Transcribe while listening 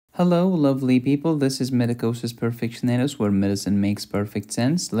Hello, lovely people. This is Medicosis Perfectionalis, where medicine makes perfect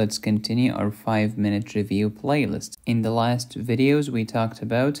sense. Let's continue our 5-minute review playlist. In the last videos, we talked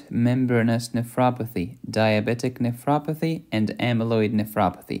about membranous nephropathy, diabetic nephropathy, and amyloid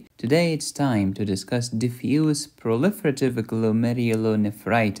nephropathy. Today, it's time to discuss diffuse proliferative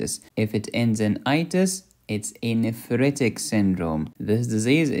glomerulonephritis. If it ends in itis, it's a nephritic syndrome. This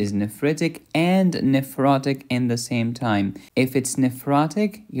disease is nephritic and nephrotic in the same time. If it's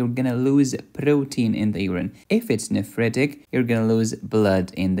nephrotic, you're gonna lose protein in the urine. If it's nephritic, you're gonna lose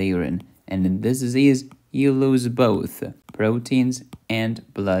blood in the urine. And in this disease, you lose both proteins and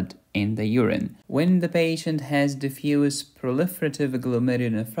blood in the urine. When the patient has diffuse proliferative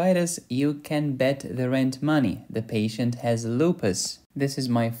glomerulonephritis, you can bet the rent money. The patient has lupus. This is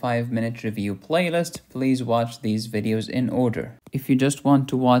my 5-minute review playlist. Please watch these videos in order. If you just want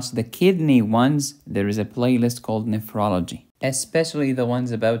to watch the kidney ones, there is a playlist called Nephrology, especially the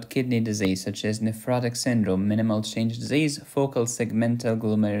ones about kidney disease such as nephrotic syndrome, minimal change disease, focal segmental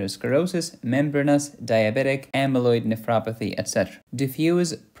glomerulosclerosis, membranous, diabetic, amyloid nephropathy, etc.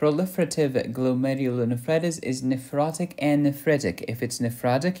 Diffuse proliferative glomerulonephritis is nephrotic and nephritic. If it's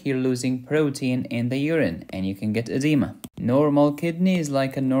nephrotic, you're losing protein in the urine and you can get edema. Normal kidney is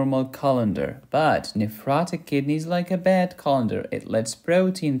like a normal colander, but nephrotic kidney is like a bad colander. It lets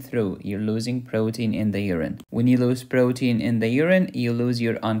protein through. You're losing protein in the urine. When you lose protein in the urine, you lose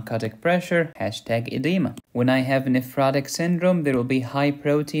your oncotic pressure, #edema. When I have nephrotic syndrome, there will be high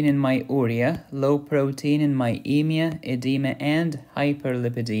protein in my urea, low protein in my emia, edema, and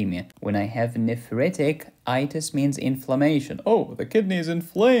hyperlipidemia. When I have nephritic, itis means inflammation. Oh, the kidney is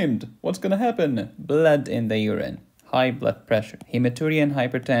inflamed. What's gonna happen? Blood in the urine. High blood pressure, hematuria, and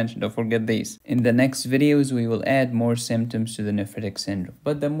hypertension. Don't forget these. In the next videos, we will add more symptoms to the nephritic syndrome.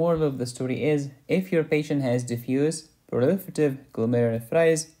 But the moral of the story is, if your patient has diffuse proliferative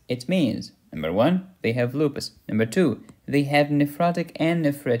glomerulonephritis, it means, number 1, they have lupus. Number 2, they have nephrotic and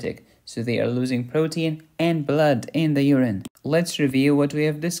nephritic, so they are losing protein and blood in the urine. Let's review what we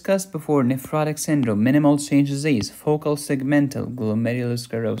have discussed before. Nephrotic syndrome, minimal change disease, focal segmental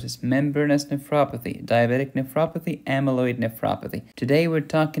glomerulosclerosis, membranous nephropathy, diabetic nephropathy, amyloid nephropathy. Today we're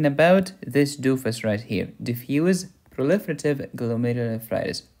talking about this doofus right here, diffuse proliferative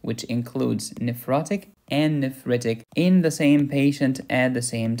glomerulonephritis, which includes nephrotic and nephritic in the same patient at the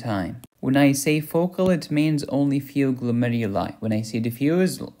same time. When I say focal, it means only few glomeruli. When I say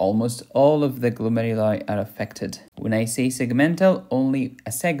diffuse, almost all of the glomeruli are affected. When I say segmental, only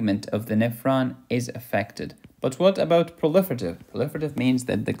a segment of the nephron is affected. But what about proliferative? Proliferative means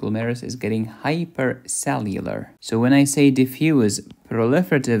that the glomerulus is getting hypercellular. So when I say diffuse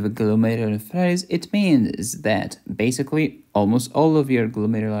proliferative glomerulonephritis, it means that basically almost all of your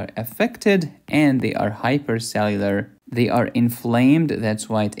glomeruli are affected and they are hypercellular. They are inflamed, that's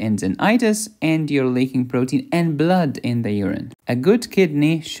why it ends in itis, and you're leaking protein and blood in the urine. A good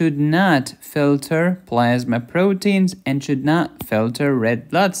kidney should not filter plasma proteins and should not filter red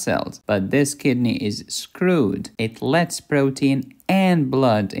blood cells. But this kidney is screwed. It lets protein and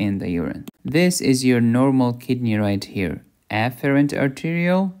blood in the urine. This is your normal kidney right here. Afferent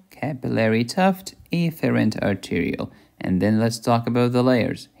arterial, capillary tuft, efferent arterial. And then let's talk about the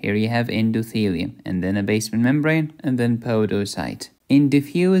layers. Here you have endothelium, and then a basement membrane, and then podocyte. In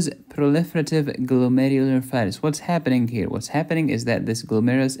diffuse proliferative glomerulonephritis, what's happening here? What's happening is that this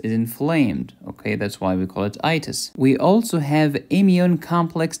glomerulus is inflamed. Okay, that's why we call it itis. We also have immune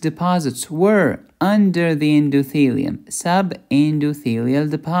complex deposits where under the endothelium,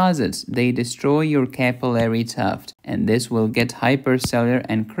 subendothelial deposits. They destroy your capillary tuft, and this will get hypercellular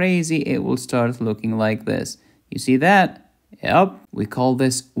and crazy. It will start looking like this. You see that? Yep. We call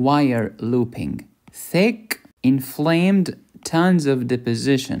this wire looping. Thick, inflamed, tons of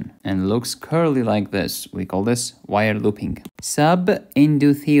deposition, and looks curly like this. We call this wire looping.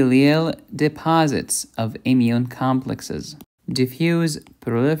 Subendothelial deposits of immune complexes. Diffuse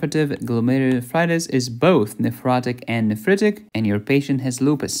proliferative glomerulonephritis is both nephrotic and nephritic, and your patient has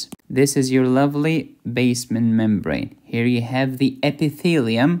lupus. This is your lovely basement membrane. Here you have the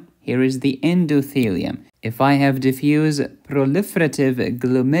epithelium. Here is the endothelium. If I have diffuse proliferative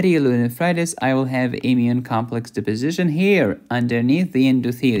glomerulonephritis, I will have immune complex deposition here underneath the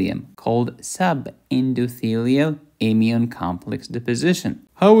endothelium called subendothelial immune complex deposition.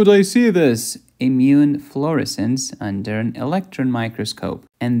 How would I see this? Immune fluorescence under an electron microscope.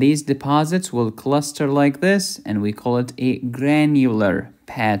 And these deposits will cluster like this, and we call it a granular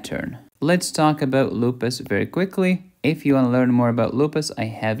pattern. Let's talk about lupus very quickly. If you want to learn more about lupus, I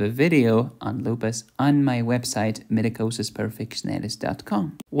have a video on lupus on my website,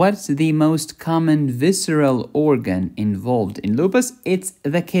 medicosisperfectionalis.com. What's the most common visceral organ involved in lupus? It's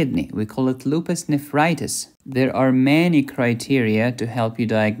the kidney. We call it lupus nephritis. There are many criteria to help you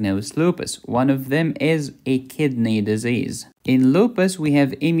diagnose lupus. One of them is a kidney disease. In lupus, we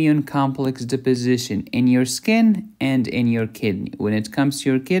have immune complex deposition in your skin and in your kidney. When it comes to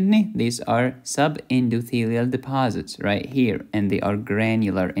your kidney, these are subendothelial deposits right here, and they are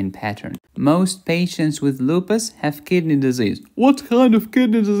granular in pattern. Most patients with lupus have kidney disease. What kind of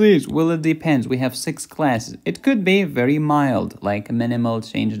kidney disease? Well, it depends. We have 6 classes. It could be very mild, like minimal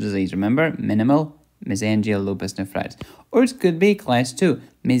change disease. Remember, minimal mesangial lupus nephritis. Or it could be class 2,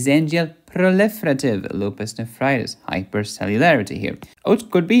 mesangial proliferative lupus nephritis, hypercellularity here. Or it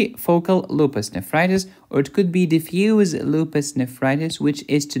could be focal lupus nephritis, or it could be diffuse lupus nephritis, which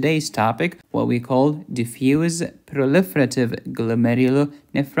is today's topic, what we call diffuse proliferative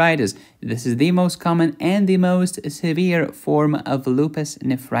glomerulonephritis. This is the most common and the most severe form of lupus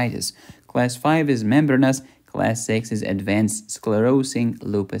nephritis. Class 5 is membranous. Class 6 is advanced sclerosing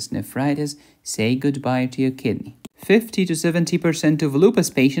lupus nephritis. Say goodbye to your kidney. 50 to 70% of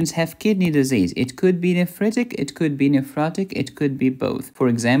lupus patients have kidney disease. It could be nephritic, it could be nephrotic, it could be both. For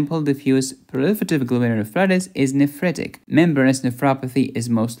example, diffuse proliferative glomerulonephritis is nephritic. Membranous nephropathy is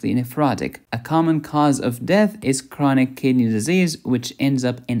mostly nephrotic. A common cause of death is chronic kidney disease, which ends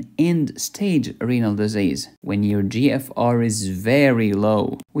up in end-stage renal disease, when your GFR is very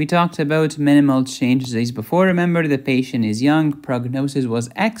low. We talked about minimal change disease before. Remember, the patient is young, prognosis was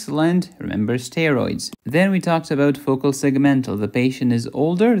excellent. Remember, steroids. Then we talked about focal segmental. The patient is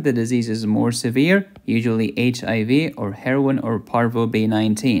older, the disease is more severe, usually HIV or heroin or parvo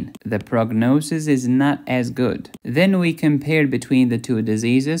B19. The prognosis is not as good. Then we compared between the two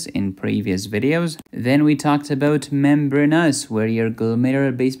diseases in previous videos. Then we talked about membranous, where your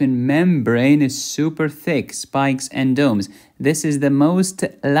glomerular basement membrane is super thick, spikes and domes. This is the most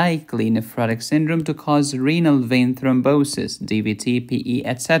likely nephrotic syndrome to cause renal vein thrombosis, DVT, PE,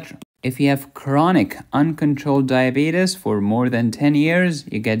 etc. If you have chronic uncontrolled diabetes for more than 10 years,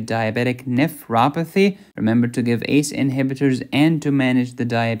 you get diabetic nephropathy. Remember to give ACE inhibitors and to manage the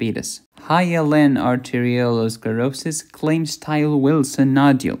diabetes. Hyaline arteriolosclerosis, claims Style-Wilson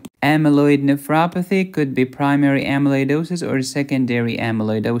nodule. Amyloid nephropathy could be primary amyloidosis or secondary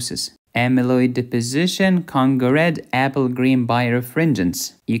amyloidosis. Amyloid deposition, Congo red, apple green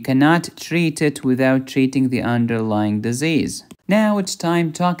birefringence. You cannot treat it without treating the underlying disease. Now it's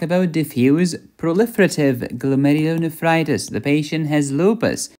time to talk about diffuse proliferative glomerulonephritis. The patient has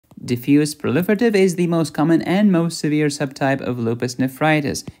lupus. Diffuse proliferative is the most common and most severe subtype of lupus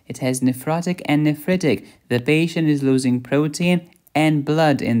nephritis. It has nephrotic and nephritic. The patient is losing protein and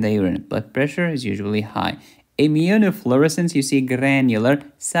blood in the urine. Blood pressure is usually high. Immunofluorescence, you see granular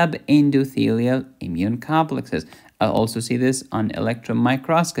subendothelial immune complexes. I'll also see this on electron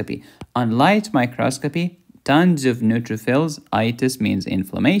microscopy. On light microscopy, tons of neutrophils, itis means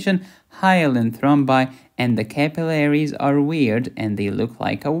inflammation, hyaline thrombi, and the capillaries are weird and they look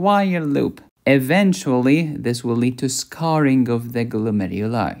like a wire loop. Eventually, this will lead to scarring of the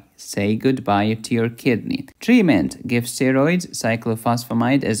glomeruli. Say goodbye to your kidney. Treatment: give steroids,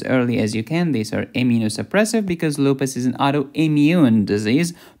 cyclophosphamide as early as you can. These are immunosuppressive because lupus is an autoimmune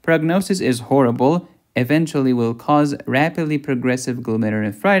disease. Prognosis is horrible. Eventually will cause rapidly progressive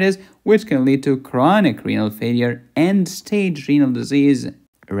glomerulonephritis, which can lead to chronic renal failure and stage renal disease.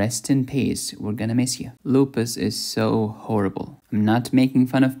 Rest in peace. We're gonna miss you. Lupus is so horrible. I'm not making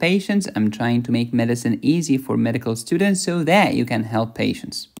fun of patients. I'm trying to make medicine easy for medical students so that you can help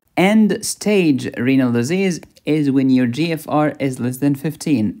patients. End-stage renal disease is when your GFR is less than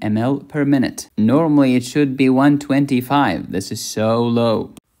 15 ml per minute. Normally, it should be 125. This is so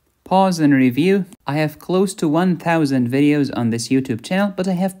low. Pause and review. I have close to 1,000 videos on this YouTube channel, but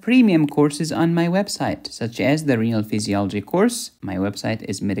I have premium courses on my website, such as the renal physiology course. My website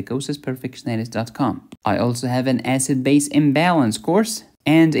is medicosisperfectionalis.com. I also have an acid-base imbalance course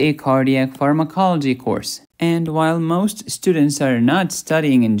and a cardiac pharmacology course. And while most students are not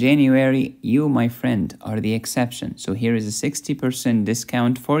studying in January, you, my friend, are the exception. So here is a 60%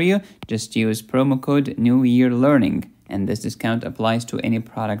 discount for you. Just use promo code NEWYEARLEARNING. And this discount applies to any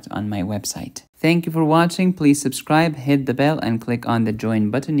product on my website. Thank you for watching. Please subscribe, hit the bell, and click on the join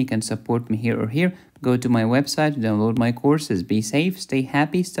button. You can support me here or here. Go to my website, download my courses. Be safe, stay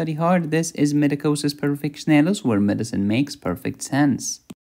happy, study hard. This is Medicosis Perfectionalis, where medicine makes perfect sense.